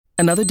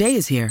Another day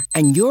is here,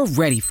 and you're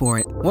ready for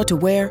it. What to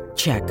wear?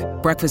 Check.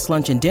 Breakfast,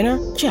 lunch, and dinner?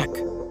 Check.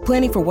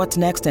 Planning for what's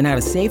next and how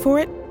to save for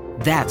it?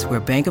 That's where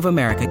Bank of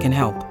America can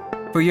help.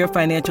 For your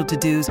financial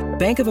to-dos,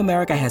 Bank of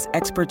America has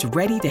experts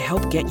ready to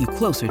help get you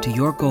closer to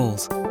your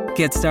goals.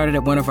 Get started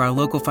at one of our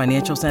local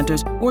financial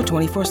centers or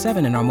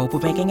 24/7 in our mobile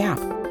banking app.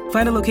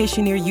 Find a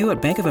location near you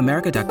at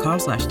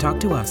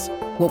bankofamerica.com/talktous.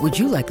 What would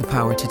you like the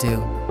power to do?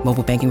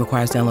 Mobile banking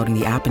requires downloading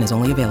the app and is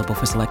only available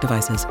for select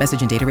devices.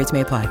 Message and data rates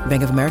may apply.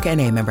 Bank of America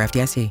N.A., member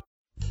FDIC.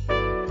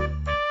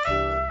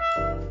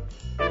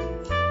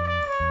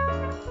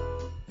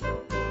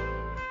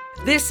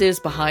 This is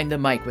Behind the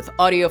Mic with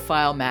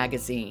AudioFile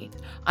Magazine.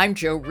 I'm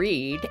Joe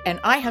Reed, and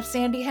I have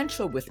Sandy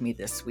Henschel with me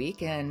this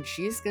week, and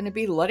she's going to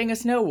be letting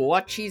us know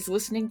what she's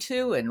listening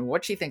to and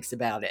what she thinks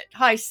about it.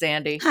 Hi,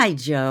 Sandy. Hi,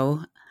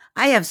 Joe.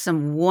 I have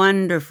some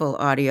wonderful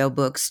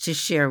audiobooks to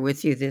share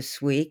with you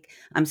this week.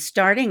 I'm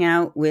starting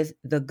out with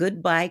The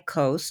Goodbye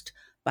Coast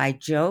by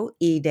Joe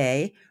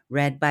Ide,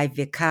 read by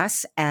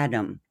Vikas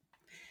Adam.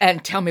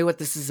 And tell me what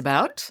this is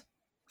about.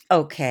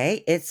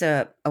 Okay,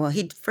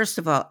 first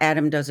of all,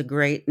 Adam does a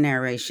great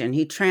narration.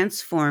 He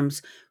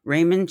transforms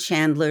Raymond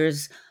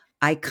Chandler's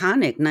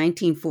iconic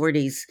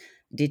 1940s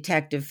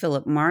detective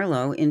Philip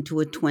Marlowe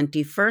into a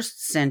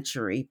 21st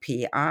century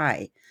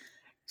PI.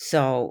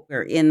 So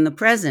we're in the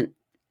present.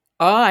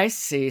 Oh, I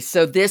see.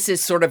 So this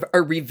is sort of a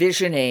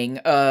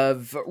revisioning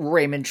of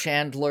Raymond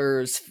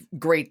Chandler's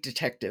great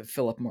detective,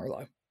 Philip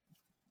Marlowe.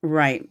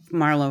 Right.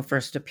 Marlowe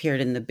first appeared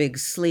in The Big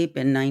Sleep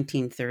in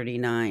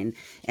 1939.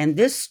 And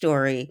this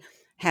story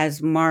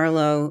has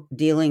Marlowe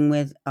dealing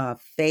with a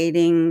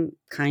fading,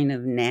 kind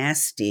of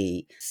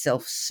nasty,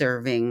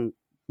 self-serving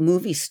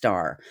movie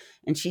star.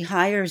 And she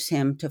hires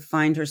him to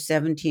find her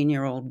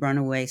 17-year-old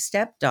runaway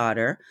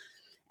stepdaughter.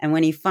 And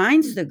when he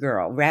finds the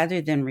girl, rather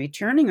than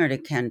returning her to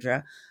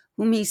Kendra,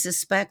 whom he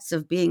suspects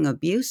of being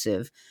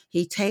abusive,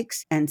 he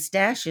takes and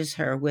stashes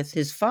her with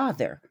his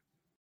father.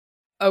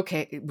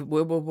 Okay,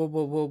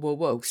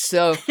 whoa.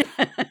 So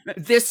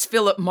this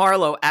Philip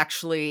Marlowe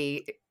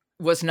actually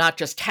was not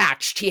just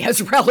hatched. He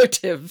has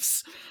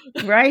relatives.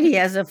 Right, he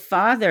has a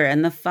father,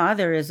 and the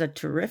father is a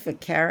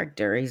terrific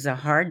character. He's a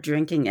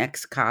hard-drinking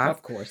ex-cop.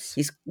 Of course.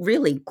 He's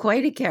really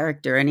quite a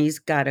character, and he's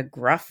got a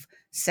gruff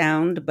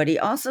sound, but he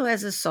also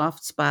has a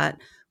soft spot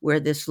where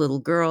this little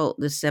girl,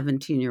 this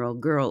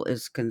 17-year-old girl,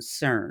 is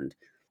concerned.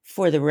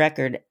 For the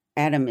record,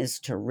 Adam is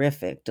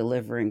terrific,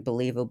 delivering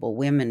believable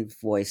women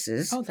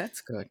voices. Oh, that's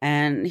good.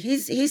 And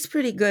he's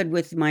pretty good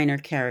with minor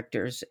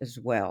characters as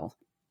well.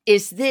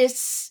 Is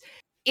this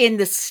in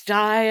the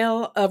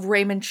style of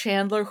Raymond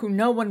Chandler, who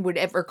no one would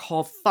ever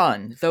call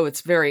fun, though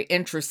it's very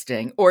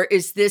interesting? Or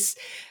is this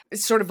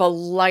sort of a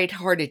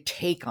lighthearted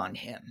take on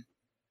him?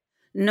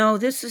 No,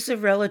 this is a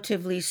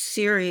relatively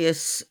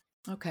serious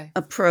Okay.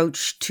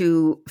 approach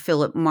to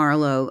Philip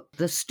Marlowe.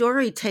 The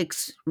story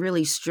takes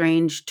really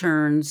strange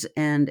turns,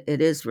 and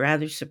it is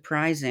rather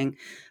surprising,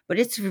 but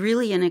it's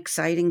really an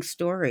exciting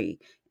story,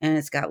 and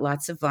it's got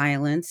lots of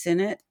violence in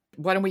it.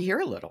 Why don't we hear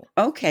a little?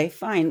 Okay,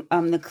 fine.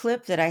 The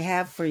clip that I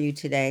have for you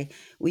today,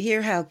 we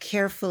hear how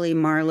carefully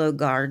Marlowe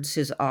guards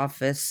his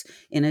office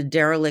in a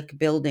derelict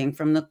building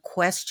from the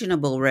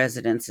questionable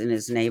residents in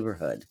his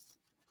neighborhood.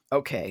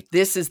 Okay,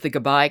 this is The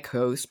Goodbye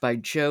Coast by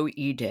Joe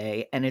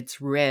Ide, and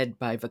it's read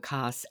by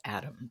Vikas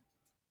Adam.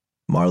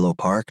 Marlowe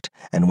parked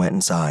and went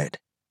inside.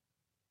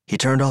 He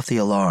turned off the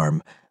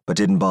alarm, but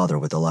didn't bother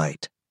with the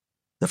light.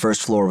 The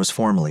first floor was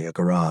formerly a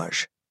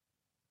garage.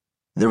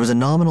 There was a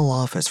nominal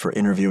office for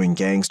interviewing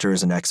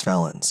gangsters and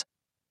ex-felons.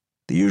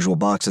 The usual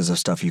boxes of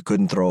stuff you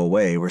couldn't throw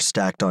away were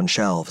stacked on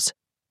shelves.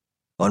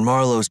 On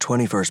Marlowe's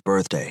 21st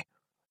birthday,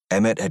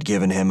 Emmett had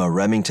given him a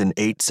Remington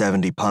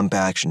 870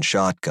 pump-action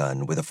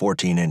shotgun with a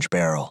 14-inch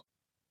barrel.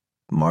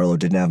 Marlowe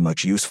didn't have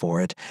much use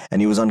for it,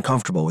 and he was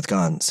uncomfortable with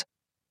guns.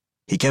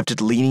 He kept it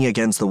leaning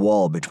against the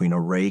wall between a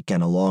rake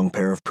and a long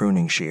pair of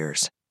pruning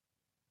shears.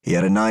 He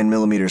had a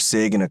 9mm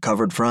SIG and a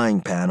covered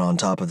frying pan on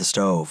top of the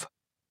stove.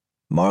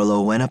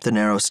 Marlowe went up the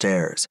narrow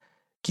stairs,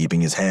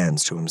 keeping his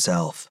hands to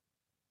himself.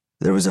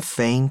 There was a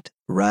faint,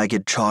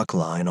 ragged chalk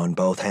line on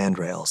both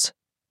handrails.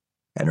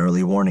 An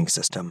early warning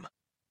system.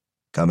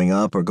 Coming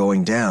up or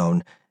going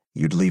down,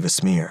 you'd leave a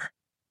smear.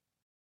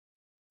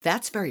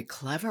 That's very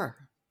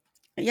clever.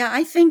 Yeah,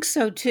 I think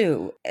so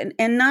too.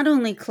 And not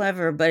only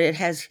clever, but it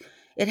has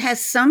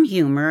some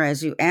humor,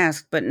 as you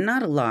asked, but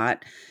not a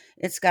lot.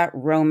 It's got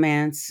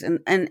romance,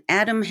 and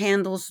Adam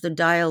handles the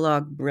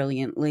dialogue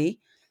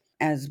brilliantly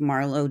as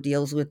Marlowe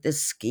deals with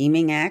this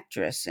scheming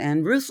actress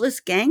and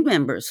ruthless gang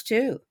members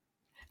too.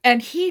 And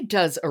he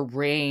does a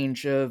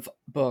range of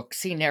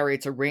books. He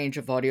narrates a range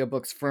of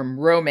audiobooks from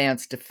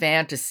romance to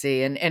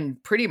fantasy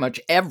and pretty much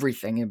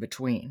everything in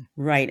between.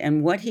 Right.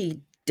 And what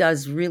he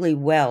does really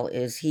well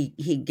is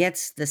he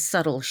gets the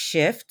subtle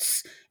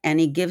shifts and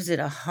he gives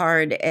it a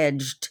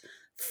hard-edged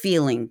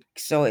feeling.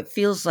 So it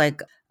feels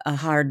like a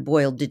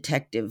hard-boiled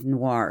detective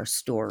noir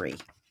story.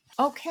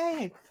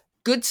 Okay.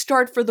 Good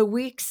start for the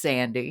week,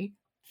 Sandy.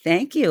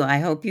 Thank you. I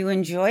hope you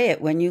enjoy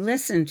it when you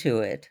listen to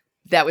it.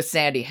 That was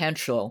Sandy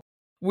Henschel.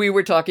 We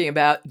were talking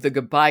about The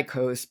Goodbye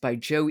Coast by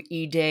Joe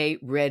Ide,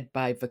 read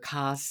by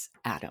Vikas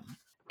Adam.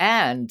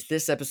 And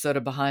this episode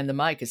of Behind the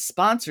Mic is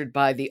sponsored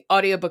by the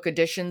audiobook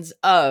editions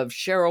of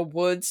Cheryl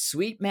Wood's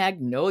Sweet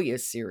Magnolia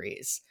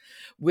series.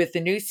 With the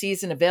new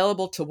season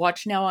available to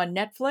watch now on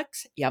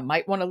Netflix, you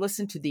might want to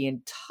listen to the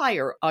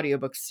entire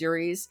audiobook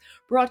series,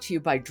 brought to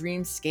you by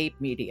Dreamscape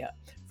Media.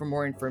 For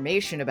more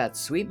information about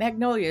Sweet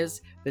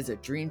Magnolias,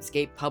 visit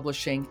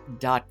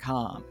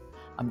dreamscapepublishing.com.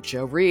 I'm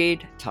Jo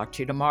Reed. Talk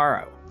to you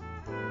tomorrow.